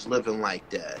was living like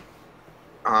that.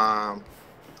 I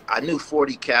knew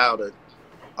 40 Cal to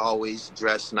always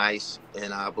dress nice,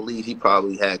 and I believe he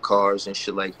probably had cars and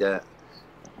shit like that.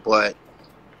 But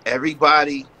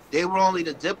everybody, they were only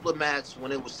the diplomats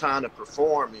when it was time to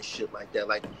perform and shit like that.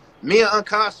 Like me and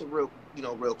Uncasa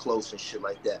real close and shit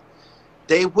like that.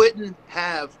 They wouldn't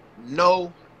have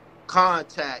no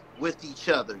contact with each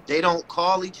other. They don't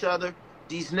call each other.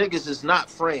 These niggas is not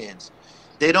friends.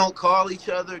 They don't call each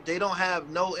other. They don't have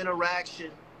no interaction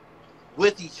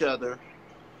with each other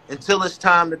until it's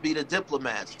time to be the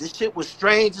diplomats. This shit was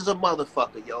strange as a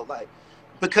motherfucker, yo. Like,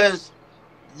 because,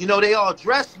 you know, they all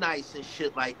dress nice and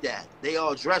shit like that. They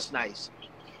all dress nice.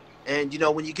 And, you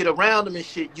know, when you get around them and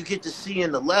shit, you get to see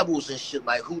in the levels and shit,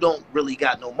 like, who don't really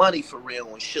got no money for real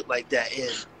and shit like that.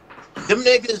 And them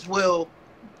niggas will...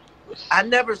 I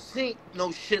never seen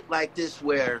no shit like this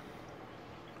where...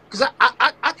 Because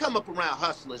I come up around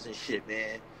hustlers and shit,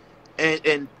 man.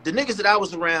 And the niggas that I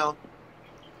was around...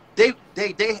 They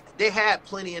had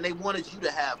plenty and they wanted you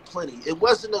to have plenty. It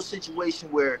wasn't no situation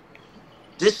where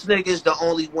this nigga's the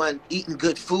only one eating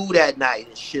good food at night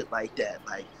and shit like that.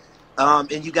 Like,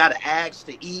 and you gotta ask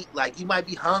to eat. Like, you might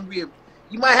be hungry,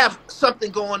 you might have something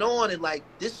going on, and like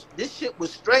this shit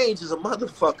was strange as a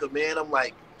motherfucker, man. I'm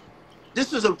like,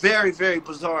 this is a very, very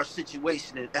bizarre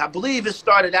situation. And I believe it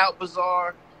started out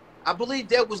bizarre. I believe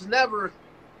there was never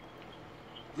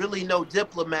really no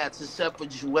diplomats except for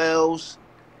Jewels,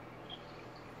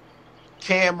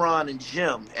 Cameron, and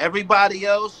Jim. Everybody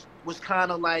else was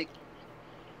kind of like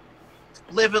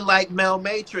living like Mel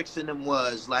Matrix and them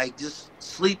was, like just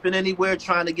sleeping anywhere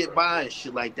trying to get by and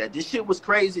shit like that. This shit was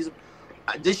crazy.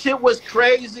 This shit was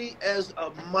crazy as a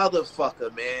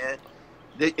motherfucker, man.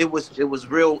 It was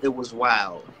real. It was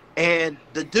wild. And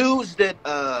the dudes that,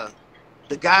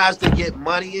 the guys that get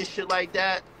money and shit like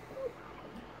that,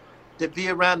 that be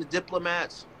around the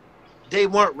diplomats, they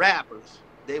weren't rappers.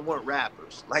 They weren't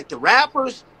rappers. Like the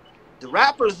rappers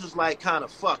was like kind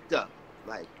of fucked up,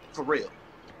 like for real.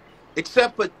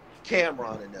 Except for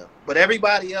Cameron and them. But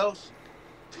everybody else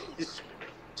is...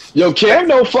 Yo, Cam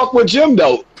don't fuck with Jim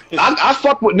though. I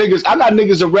fuck with niggas. I got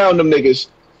niggas around them niggas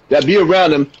that be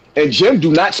around him, and Jim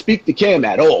do not speak to Cam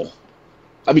at all.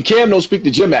 I mean, Cam don't speak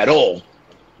to Jim at all.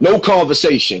 No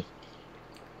conversation.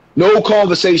 No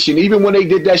conversation. Even when they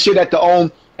did that shit at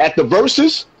the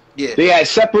Versus, yeah, they had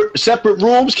separate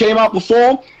rooms, came out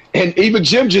perform, and even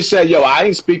Jim just said, yo, I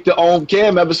ain't speak to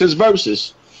Cam ever since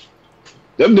Versus.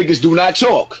 Them niggas do not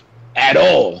talk at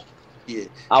all. Yeah.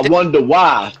 I wonder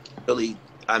why. Really,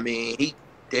 I mean,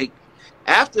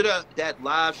 after that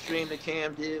live stream that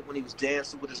Cam did when he was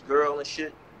dancing with his girl and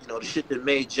shit, you know, the shit that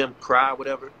made Jim cry,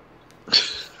 whatever,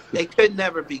 they could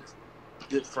never be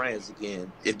good friends again,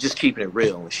 if just keeping it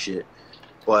real and shit.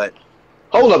 But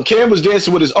hold up, Cam was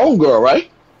dancing with his own girl,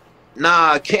 right?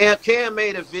 Nah, Cam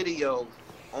made a video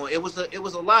on it was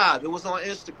a live. It was on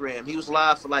Instagram. He was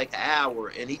live for like an hour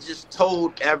and he just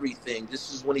told everything.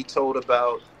 This is when he told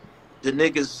about the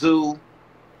nigga Zoo,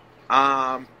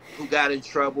 who got in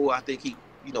trouble. I think he,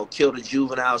 you know, killed a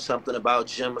juvenile, something about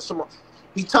Jim or someone.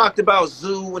 He talked about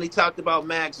Zoo and he talked about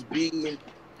Max B,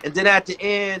 and then at the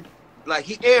end, like,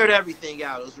 he aired everything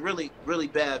out. It was really, really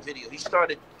bad video. He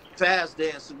started fast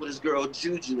dancing with his girl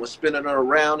Juju and spinning her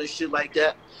around and shit like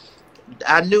that.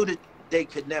 I knew that they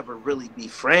could never really be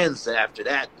friends after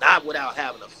that, not without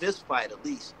having a fist fight at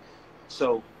least.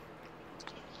 So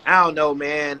I don't know,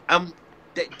 man.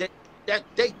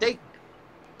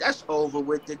 That's over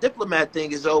with. The diplomat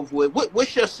thing is over with.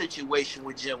 What's your situation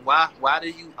with Jim? Why do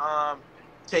you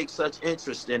take such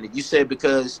interest in it? You said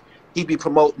because he be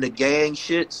promoting the gang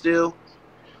shit still?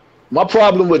 My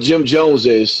problem with Jim Jones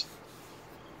is,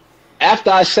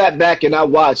 after I sat back and I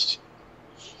watched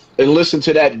and listened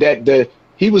to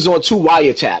he was on 2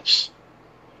 wiretaps.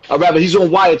 Or rather, he's on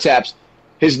wiretaps.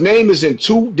 His name is in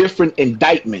 2 different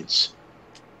indictments.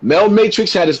 Mel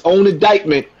Matrix had his own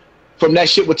indictment from that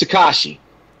shit with Tekashi.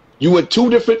 You in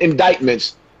 2 different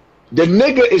indictments. The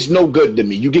nigga is no good to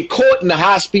me. You get caught in a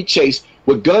high-speed chase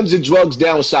with guns and drugs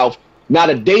down south. Not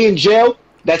a day in jail.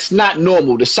 That's not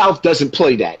normal. The South doesn't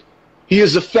play that. He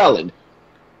is a felon.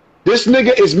 This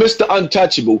nigga is Mr.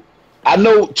 Untouchable. I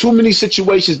know too many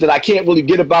situations that I can't really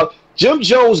get about. Jim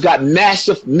Jones got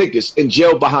massive niggas in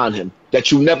jail behind him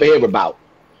that you never hear about.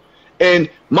 And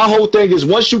my whole thing is,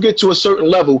 once you get to a certain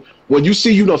level, when you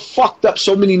see you done fucked up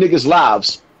so many niggas'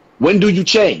 lives, when do you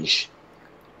change?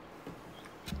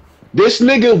 This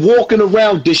nigga walking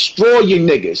around destroying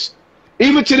niggas.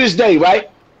 Even to this day, right?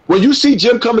 When you see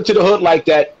Jim coming to the hood like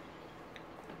that,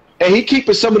 and he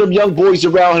keeping some of them young boys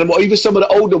around him, or even some of the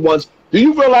older ones, do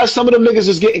you realize some of them niggas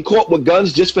is getting caught with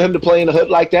guns just for him to play in the hood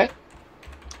like that?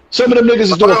 Some of them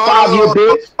niggas is doing 5-year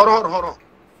bids. Hold on.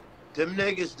 Them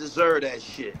niggas deserve that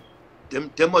shit.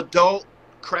 Them adult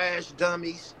crash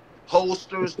dummies,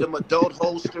 holsters, them adult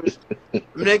holsters. Them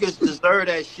niggas deserve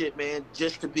that shit, man,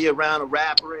 just to be around a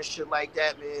rapper and shit like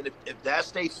that, man. If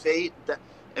that's they fate,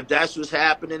 if that's what's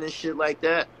happening and shit like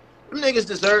that, them niggas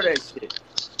deserve that shit.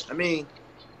 I mean,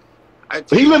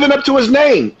 he living up to his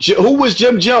name. Who was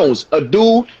Jim Jones? A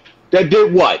dude that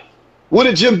did what? What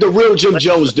did the real Jim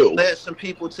Jones do? Led some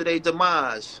people to their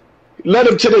demise. Led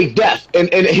them to their death. And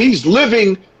he's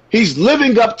living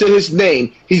up to his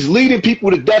name. He's leading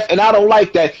people to death, and I don't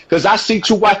like that because I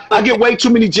get way too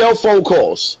many jail phone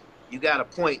calls. You got a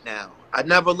point now. I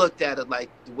never looked at it like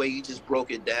the way you just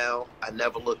broke it down. I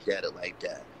never looked at it like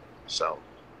that. So,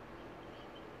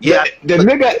 yeah. The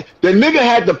nigga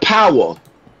had the power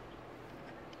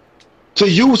to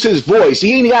use his voice.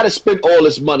 He ain't got to spend all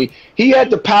his money. He had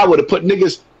the power to put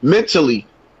niggas mentally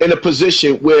in a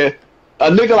position where a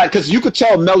nigga like, because you could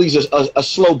tell Melly's a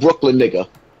slow Brooklyn nigga.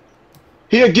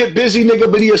 He'll get busy nigga,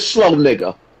 but he a slow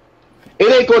nigga.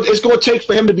 It's gonna take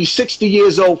for him to be 60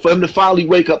 years old for him to finally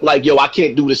wake up like, yo, I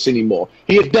can't do this anymore.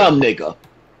 He a dumb nigga.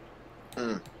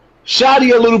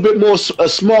 Shotty a little bit more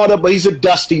smarter, but he's a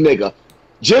dusty nigga.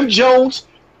 Jim Jones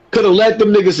could have led them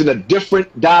niggas in a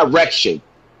different direction.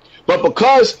 But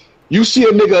because you see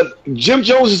a nigga, Jim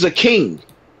Jones is a king.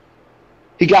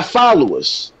 He got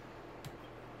followers.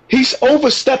 He's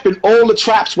overstepping all the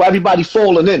traps where everybody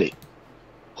falling in it.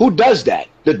 Who does that?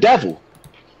 The devil.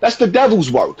 That's the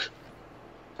devil's work.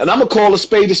 And I'm going to call a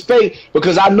spade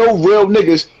because I know real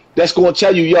niggas that's going to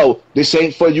tell you, yo, this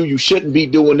ain't for you. You shouldn't be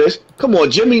doing this. Come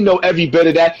on, Jimmy know every bit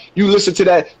of that. You listen to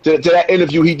that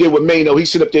interview he did with Mano. He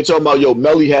sit up there talking about, yo,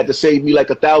 Melly had to save me like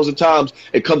 1,000 times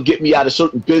and come get me out of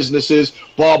certain businesses,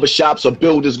 barbershops, or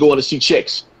builders going to see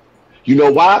chicks. You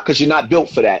know why? Because you're not built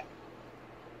for that.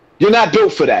 You're not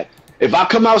built for that. If I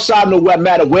come outside, no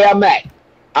matter where I'm at,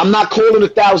 I'm not calling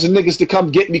 1,000 niggas to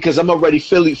come get me because I'm already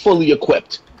fully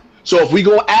equipped. So if we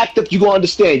gonna act up, you gonna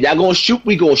understand. Y'all gonna shoot,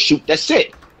 we gonna shoot. That's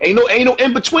it. Ain't no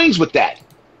in-betweens with that.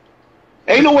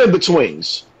 Ain't no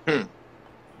in-betweens.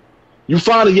 You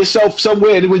finding yourself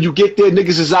somewhere, and when you get there,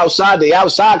 niggas is outside. They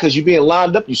outside because you being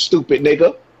lined up, you stupid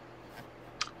nigga.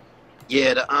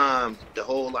 Yeah, the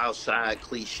whole outside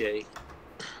cliche.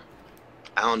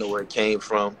 I don't know where it came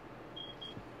from.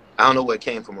 I don't know where it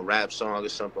came from, a rap song or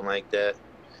something like that.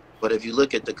 But if you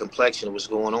look at the complexion of what's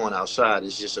going on outside,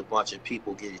 it's just a bunch of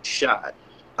people getting shot.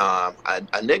 A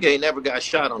nigga ain't never got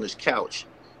shot on his couch,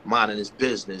 minding his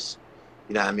business.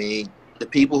 You know what I mean? The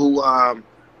people who,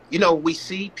 you know, we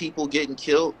see people getting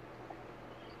killed.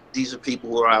 These are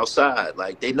people who are outside.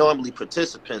 Like, they normally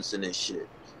participants in this shit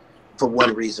for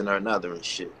one reason or another and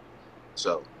shit.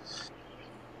 So,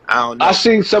 I don't know. I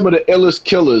seen some of the illest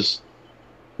killers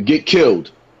get killed.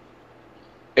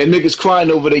 And niggas crying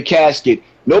over their casket.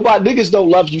 Niggas don't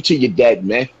love you till you're dead,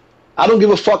 man. I don't give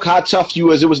a fuck how tough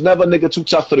you is. It was never a nigga too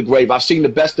tough for the grave. I've seen the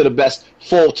best of the best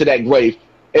fall to that grave.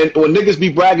 And when niggas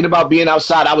be bragging about being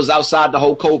outside, I was outside the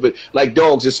whole COVID. Like,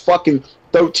 dogs, it's fucking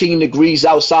 13 degrees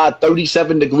outside,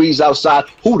 37 degrees outside.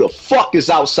 Who the fuck is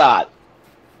outside?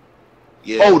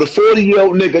 Yeah. Oh, the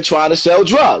 40-year-old nigga trying to sell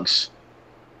drugs.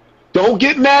 Don't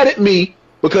get mad at me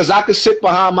because I could sit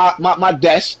behind my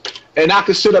desk and I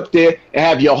could sit up there and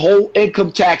have your whole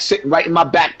income tax sitting right in my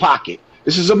back pocket.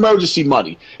 This is emergency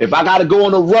money. If I got to go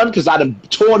on a run because I done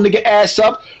tore nigga ass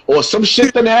up or some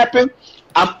shit done happen,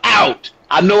 I'm out.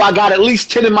 I know I got at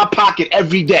least 10 in my pocket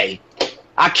every day.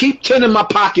 I keep 10 in my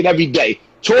pocket every day.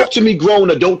 Talk to me grown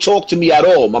or don't talk to me at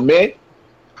all, my man.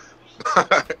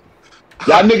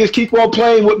 Y'all niggas keep on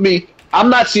playing with me. I'm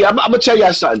going to tell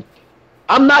y'all something.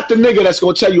 I'm not the nigga that's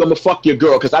going to tell you I'm going to fuck your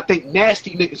girl because I think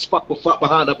nasty niggas fuck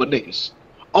behind other niggas.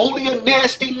 Only a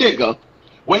nasty nigga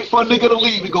wait for a nigga to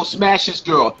leave and go smash his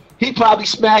girl. He probably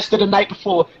smashed her the night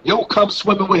before. Yo, come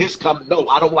swimming with his cum. No,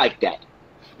 I don't like that.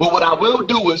 But what I will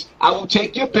do is I will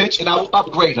take your bitch and I will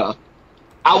upgrade her.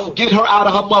 I will get her out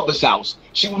of her mother's house.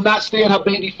 She will not stay in her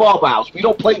baby father's house. We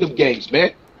don't play them games,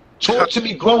 man. Talk to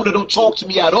me grown or don't talk to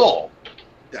me at all.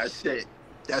 That's it.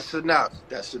 That's enough.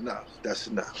 That's enough. That's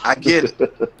enough. I get it.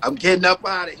 I'm getting up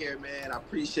out of here, man. I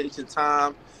appreciate your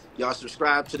time. Y'all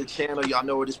subscribe to the channel. Y'all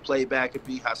know where this playback could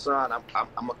be. Hassan,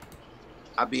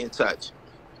 I'll be in touch.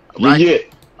 All right? Yeah.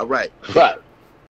 All right. Right.